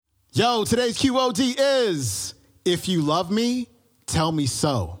Yo, today's QOD is, if you love me, tell me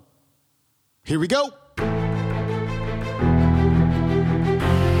so. Here we go.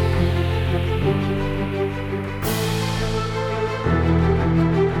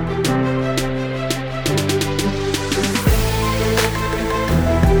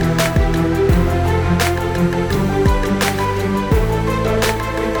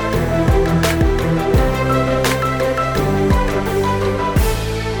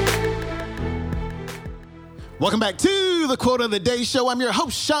 Welcome back to the Quote of the Day Show. I'm your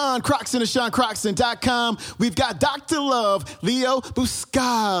host, Sean Croxton of SeanCroxton.com. We've got Dr. Love, Leo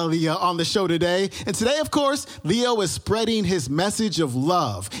Buscaglia, on the show today. And today, of course, Leo is spreading his message of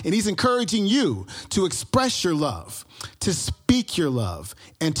love. And he's encouraging you to express your love, to speak your love,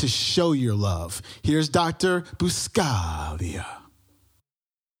 and to show your love. Here's Dr. Buscaglia.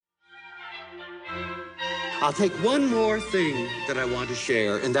 I'll take one more thing that I want to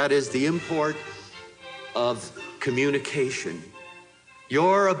share, and that is the import of communication.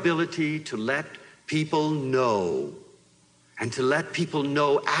 Your ability to let people know, and to let people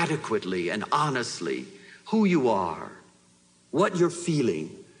know adequately and honestly who you are, what you're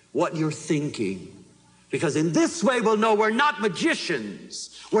feeling, what you're thinking. Because in this way we'll know we're not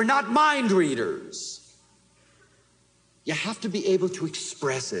magicians, we're not mind readers. You have to be able to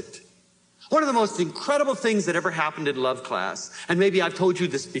express it. One of the most incredible things that ever happened in love class, and maybe I've told you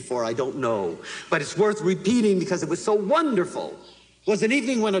this before, I don't know, but it's worth repeating because it was so wonderful, was an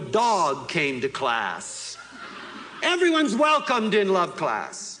evening when a dog came to class. Everyone's welcomed in love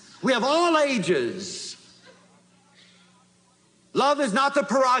class. We have all ages. Love is not the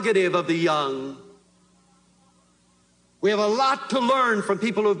prerogative of the young. We have a lot to learn from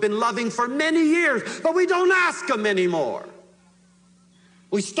people who have been loving for many years, but we don't ask them anymore.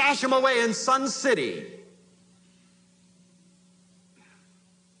 We stash them away in Sun City.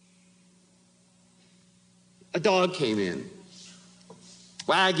 A dog came in,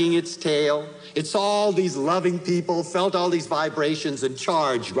 wagging its tail. It saw all these loving people, felt all these vibrations, and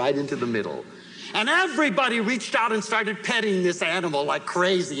charged right into the middle. And everybody reached out and started petting this animal like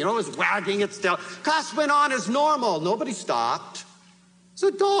crazy. You know, it was wagging its tail. Class went on as normal. Nobody stopped. It's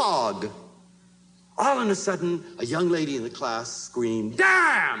a dog. All of a sudden, a young lady in the class screamed,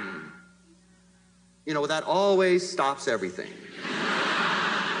 "Damn!" You know, that always stops everything.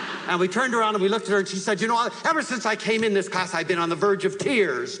 And we turned around and we looked at her and she said, "You know, ever since I came in this class, I've been on the verge of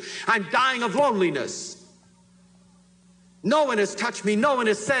tears. I'm dying of loneliness. No one has touched me. No one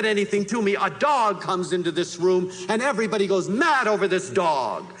has said anything to me. A dog comes into this room and everybody goes mad over this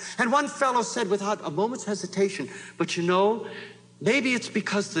dog." And one fellow said without a moment's hesitation, "But you know, maybe it's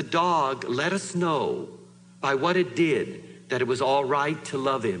because the dog let us know by what it did that it was all right to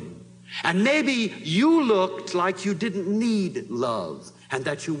love him. And maybe you looked like you didn't need love and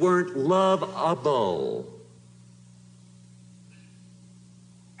that you weren't lovable."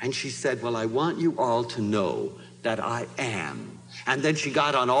 And she said, "Well, I want you all to know that I am." And then she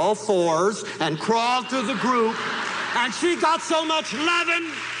got on all fours and crawled through the group, and she got so much loving,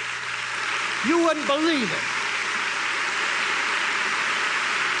 you wouldn't believe it.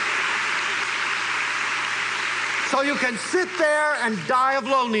 So you can sit there and die of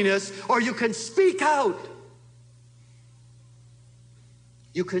loneliness, or you can speak out.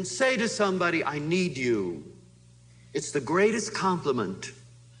 You can say to somebody, "I need you." It's the greatest compliment.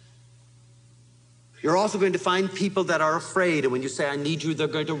 You're also going to find people that are afraid, and when you say, "I need you," they're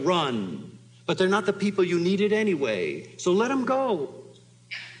going to run. But they're not the people you needed anyway, so let them go.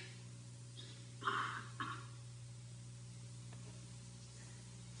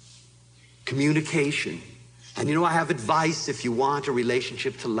 Communication. And you know, I have advice if you want a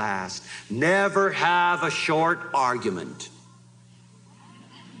relationship to last. Never have a short argument.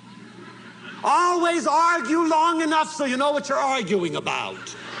 Always argue long enough so you know what you're arguing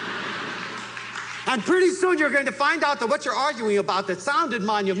about. And pretty soon you're going to find out that what you're arguing about that sounded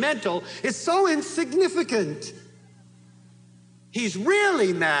monumental is so insignificant. He's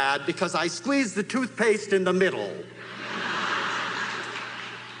really mad because I squeezed the toothpaste in the middle.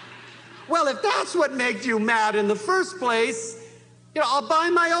 Well, if that's what made you mad in the first place, you know, I'll buy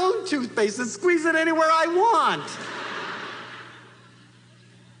my own toothpaste and squeeze it anywhere I want.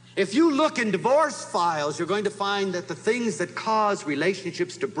 If you look in divorce files, you're going to find that the things that cause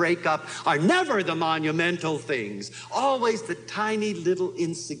relationships to break up are never the monumental things, always the tiny little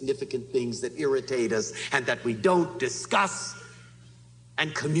insignificant things that irritate us and that we don't discuss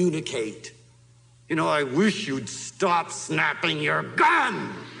and communicate. You know, "I wish you'd stop snapping your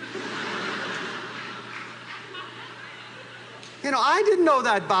gun." I didn't know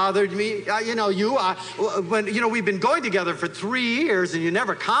that bothered me. We've been going together for 3 years and you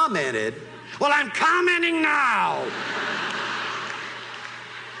never commented. Well, I'm commenting now.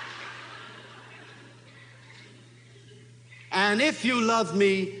 And if you love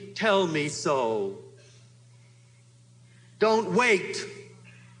me, tell me so. Don't wait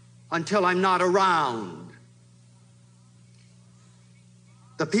until I'm not around.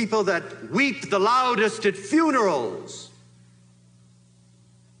 The people that weep the loudest at funerals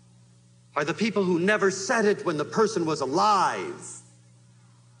are the people who never said it when the person was alive.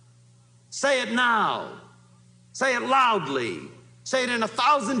 Say it now. Say it loudly. Say it in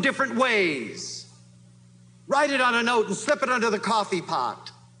 1,000 different ways. Write it on a note and slip it under the coffee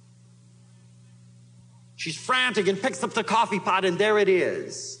pot. She's frantic and picks up the coffee pot, and there it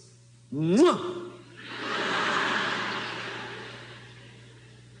is. Mwah!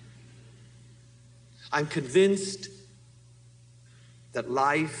 I'm convinced that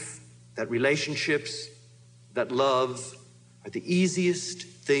life, that relationships, that love are the easiest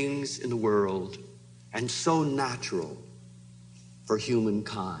things in the world and so natural for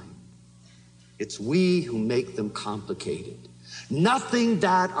humankind. It's we who make them complicated. Nothing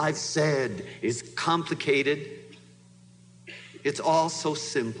that I've said is complicated. It's all so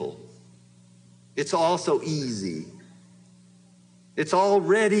simple. It's all so easy. It's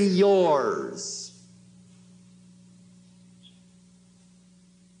already yours.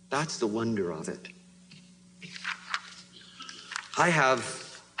 That's the wonder of it. I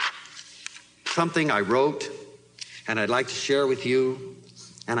have something I wrote and I'd like to share with you,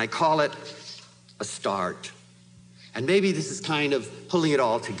 and I call it a start. And maybe this is kind of pulling it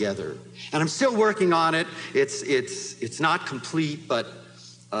all together. And I'm still working on it. It's not complete, but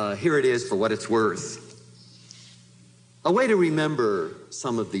here it is for what it's worth. A way to remember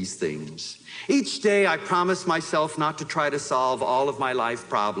some of these things. Each day I promise myself not to try to solve all of my life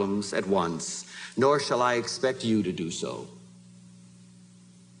problems at once, nor shall I expect you to do so.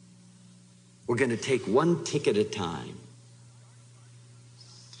 We're going to take one tick at a time.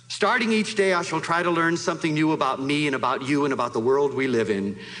 Starting each day, I shall try to learn something new about me and about you and about the world we live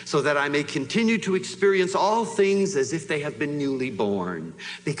in, so that I may continue to experience all things as if they have been newly born.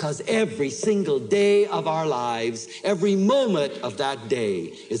 Because every single day of our lives, every moment of that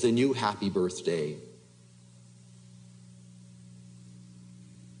day is a new happy birthday.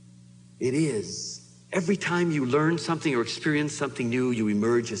 It is. Every time you learn something or experience something new, you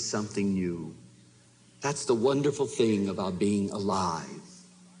emerge as something new. That's the wonderful thing about being alive.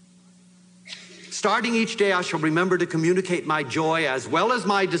 Starting each day, I shall remember to communicate my joy as well as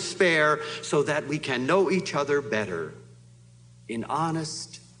my despair so that we can know each other better in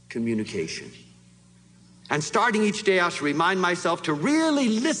honest communication. And starting each day, I shall remind myself to really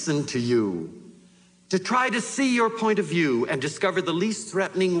listen to you, to try to see your point of view and discover the least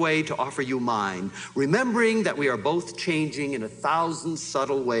threatening way to offer you mine, remembering that we are both changing in 1,000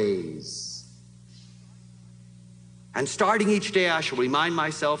 subtle ways. And starting each day, I shall remind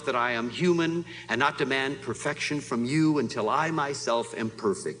myself that I am human and not demand perfection from you until I myself am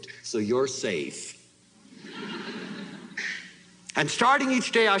perfect, so you're safe. And starting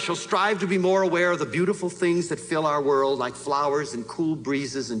each day, I shall strive to be more aware of the beautiful things that fill our world, like flowers and cool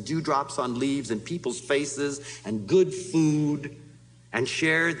breezes and dewdrops on leaves and people's faces and good food, and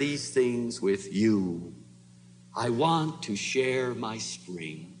share these things with you. I want to share my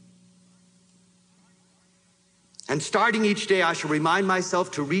spring. And starting each day, I shall remind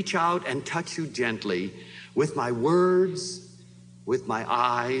myself to reach out and touch you gently with my words, with my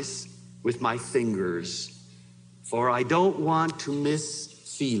eyes, with my fingers, for I don't want to miss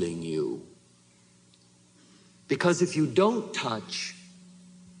feeling you. Because if you don't touch,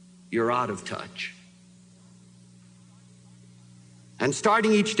 you're out of touch. And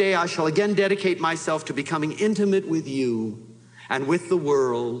starting each day, I shall again dedicate myself to becoming intimate with you and with the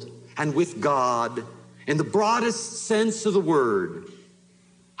world and with God. In the broadest sense of the word,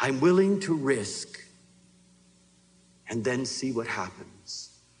 I'm willing to risk and then see what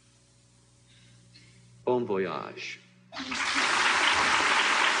happens. Bon voyage.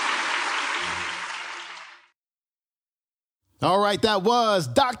 All right, that was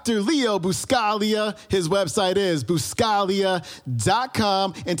Dr. Leo Buscaglia. His website is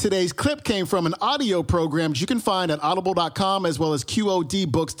buscaglia.com. And today's clip came from an audio program you can find at audible.com as well as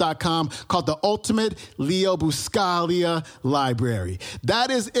qodbooks.com called The Ultimate Leo Buscaglia Library. That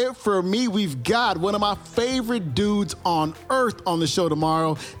is it for me. We've got one of my favorite dudes on earth on the show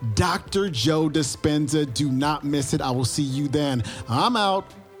tomorrow, Dr. Joe Dispenza. Do not miss it. I will see you then. I'm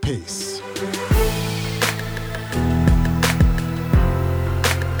out. Peace.